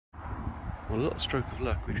Well, a little stroke of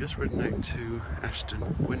luck, we've just ridden out to Ashton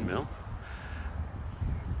Windmill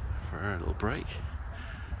for our little break,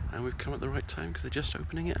 and we've come at the right time because they're just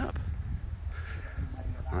opening it up.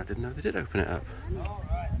 And I didn't know they did open it up.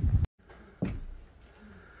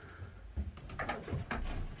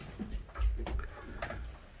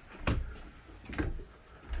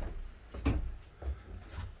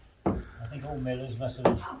 I think all Millers must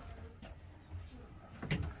have.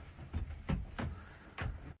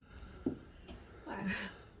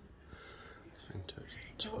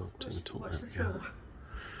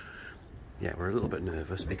 Yeah, we're a little bit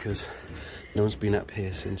nervous because no one's been up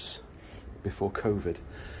here since before COVID,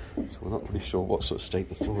 so we're not really sure what sort of state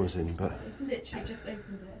the floor is in, but... Literally just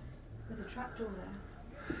opened it. There's a trapdoor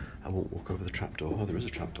there. I won't walk over the trapdoor. Oh, there is a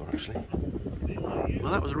trapdoor actually.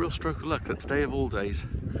 Well, that was a real stroke of luck that today of all days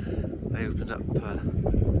they opened up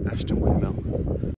Ashton Windmill.